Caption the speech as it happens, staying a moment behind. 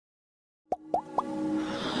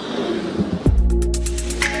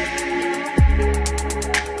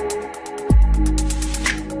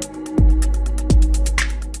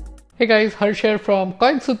Hey guys, Harsh here from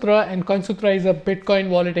CoinSutra, and CoinSutra is a Bitcoin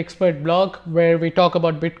wallet expert blog where we talk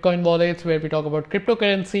about Bitcoin wallets, where we talk about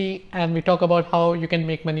cryptocurrency, and we talk about how you can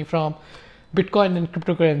make money from Bitcoin and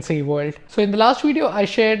cryptocurrency world. So in the last video, I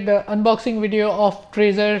shared the unboxing video of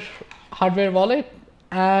Trezor hardware wallet,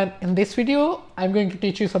 and in this video, I'm going to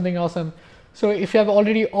teach you something awesome. So if you have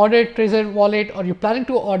already ordered Trezor wallet or you're planning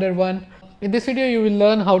to order one, in this video, you will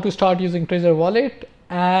learn how to start using Trezor wallet.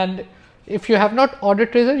 And if you have not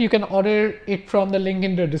ordered Trezor, you can order it from the link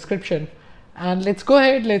in the description. And let's go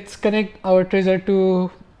ahead, let's connect our Trezor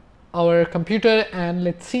to our computer and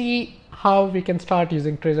let's see how we can start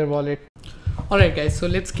using Trezor wallet. Alright guys, so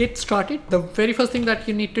let's get started. The very first thing that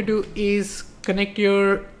you need to do is connect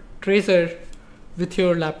your Trezor with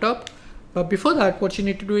your laptop. But before that, what you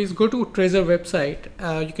need to do is go to Trezor website.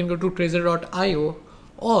 You can go to trezor.io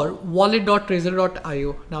or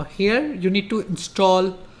wallet.trezor.io. Now here you need to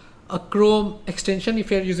install a Chrome extension if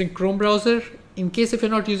you're using Chrome browser. In case if you're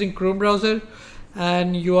not using Chrome browser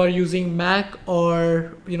and you are using Mac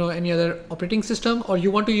or any other operating system, or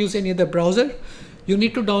you want to use any other browser, you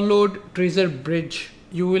need to download Trezor Bridge.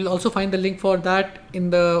 You will also find the link for that in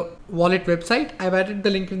the wallet website. I've added the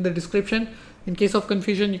link in the description. In case of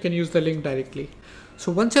confusion, you can use the link directly.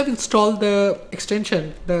 So once you have installed the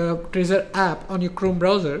extension, the Trezor app on your Chrome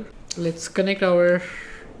browser, let's connect our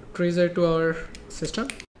Trezor to our system.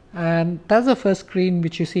 And that's the first screen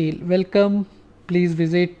which you see. Welcome, please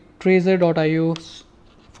visit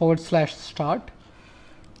trezor.io/start.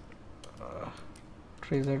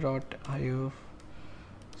 Trezor.io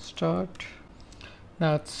start.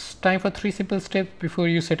 Now it's time for 3 simple steps before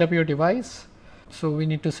you set up your device. So we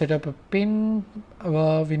need to set up a pin,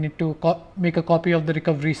 we need to make a copy of the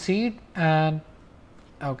recovery seed, and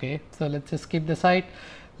okay, so let's just skip the site.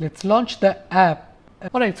 Let's launch the app.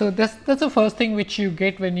 Alright, so that's the first thing which you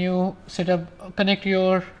get when you connect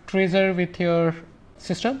your Trezor with your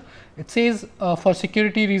system. It says for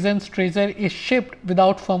security reasons, Trezor is shipped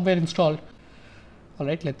without firmware installed.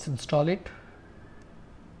 Alright, let's install it.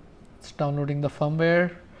 It's downloading the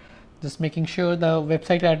firmware. Just making sure the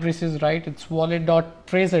website address is right. It's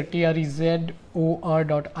wallet.trezor,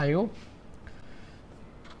 trezor.io.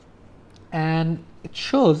 And it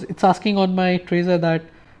shows, it's asking on my Trezor that,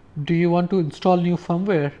 do you want to install new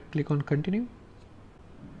firmware? Click on continue.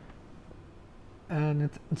 And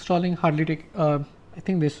it's installing, hardly take, I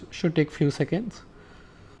think this should take few seconds.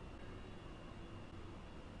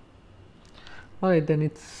 Alright, then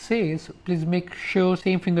it says, please make sure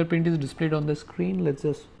same fingerprint is displayed on the screen. Let's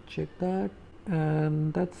just check that,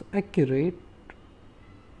 and that's accurate.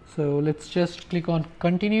 So let's just click on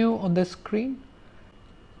continue on the screen,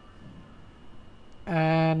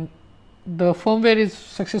 and the firmware is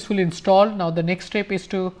successfully installed. Now the next step is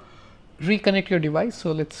to reconnect your device.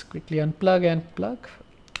 So let's quickly unplug and plug.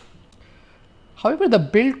 However, the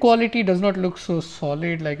build quality does not look so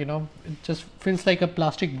solid, it just feels like a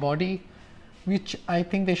plastic body, which I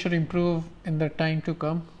think they should improve in the time to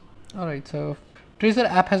come. Alright, so Trezor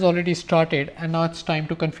app has already started and now it's time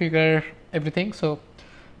to configure everything. So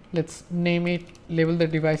let's name it, label the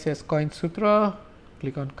device as CoinSutra,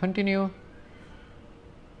 click on continue.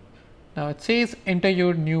 Now it says enter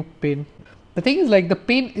your new PIN. The thing is, the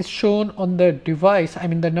PIN is shown on the device. I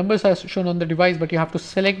mean, the numbers are shown on the device, but you have to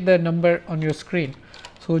select the number on your screen.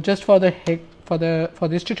 So just for the heck, for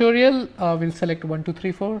this tutorial, we'll select 1, 2,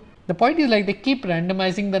 3, 4. The point is they keep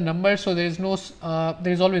randomizing the numbers, so there is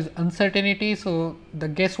always uncertainty. So the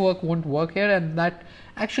guesswork won't work here, and that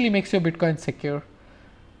actually makes your Bitcoin secure.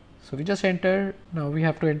 So we just enter. Now we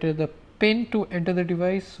have to enter the PIN to enter the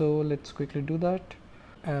device. So let's quickly do that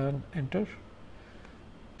and enter.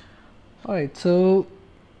 Alright, so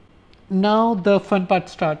now the fun part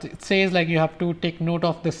starts. It says you have to take note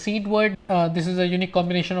of the seed word. This is a unique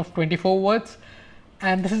combination of 24 words.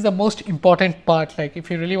 And this is the most important part.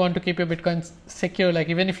 If you really want to keep your Bitcoin secure,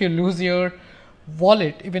 even if you lose your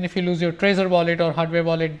wallet, even if you lose your Trezor wallet or hardware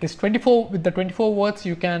wallet, with the 24 words,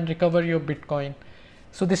 you can recover your Bitcoin.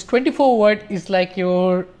 So this 24 word is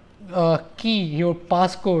your key, your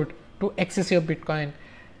passcode to access your Bitcoin.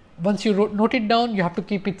 Once you note it down, you have to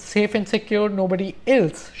keep it safe and secure. Nobody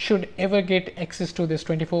else should ever get access to this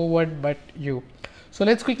 24 word but you. So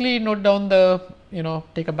let's quickly note down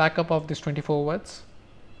take a backup of this 24 words.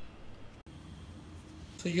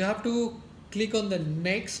 So you have to click on the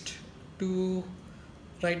next to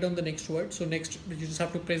write down the next word. So next, you just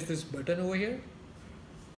have to press this button over here.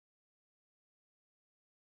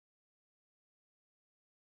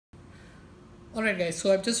 Alright guys,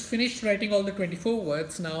 so I've just finished writing all the 24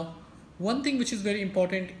 words. Now one thing which is very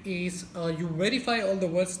important is you verify all the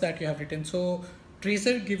words that you have written. So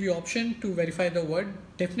Trezor give you option to verify the word.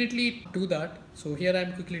 Definitely do that. So here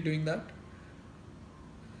I'm quickly doing that.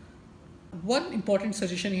 One important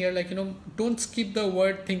suggestion here, like, don't skip the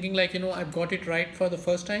word thinking like, I've got it right for the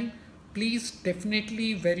first time. Please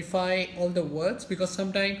definitely verify all the words, because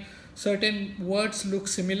sometimes certain words look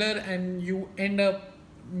similar and you end up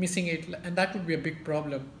missing it, and that would be a big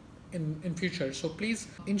problem in future. So please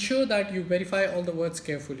ensure that you verify all the words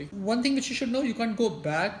carefully. One thing which you should know, you can't go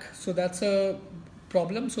back, so that's a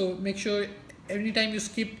problem. So make sure every time you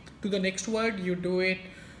skip to the next word, you do it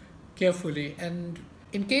carefully. And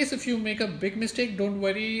in case if you make a big mistake, don't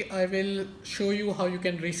worry, I will show you how you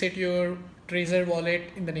can reset your Trezor wallet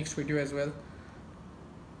in the next video as well.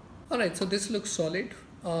 Alright, so this looks solid.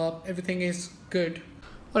 Everything is good.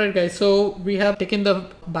 Alright guys, so we have taken the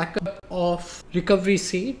backup of recovery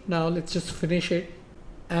seed. Now let's just finish it.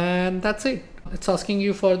 And that's it. It's asking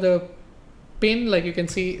you for the pin. Like you can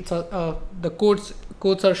see, it's the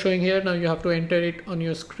codes are showing here. Now you have to enter it on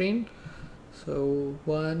your screen. So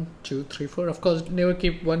 1, 2, 3, 4. Of course, never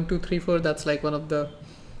keep 1, 2, 3, 4. That's like one of the,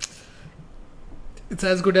 it's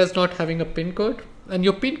as good as not having a pin code. And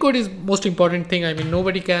your pin code is most important thing. I mean,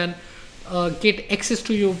 nobody can get access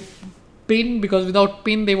to your pin, because without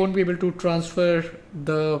pin, they won't be able to transfer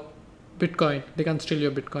the Bitcoin. They can steal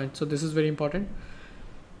your Bitcoin. So this is very important.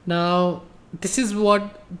 Now, this is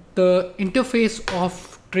what the interface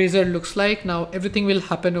of Trezor looks like. Now everything will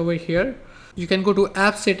happen over here. You can go to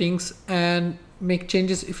app settings and make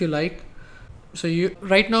changes if you like. So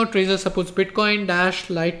right now Trezor supports Bitcoin, Dash,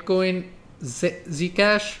 Litecoin,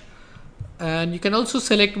 Zcash, and you can also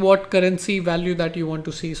select what currency value that you want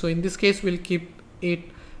to see. So in this case, we'll keep it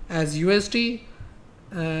as USD,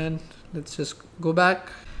 and let's just go back.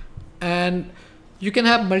 And you can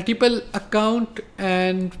have multiple account,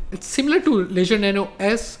 and it's similar to Ledger Nano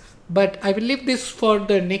S. But I will leave this for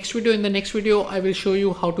the next video. In the next video, I will show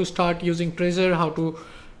you how to start using Trezor, how to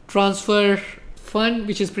transfer fund,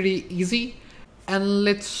 which is pretty easy. And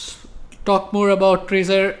let's talk more about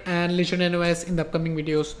Trezor and Ledger Nano S in the upcoming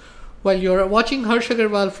videos. While you're watching Harsh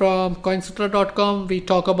Agarwal from CoinSutra.com, we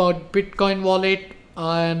talk about Bitcoin wallet,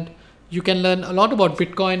 and you can learn a lot about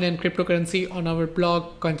Bitcoin and cryptocurrency on our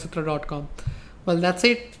blog, CoinSutra.com. Well, that's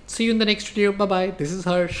it. See you in the next video. Bye-bye. This is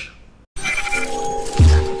Harsh.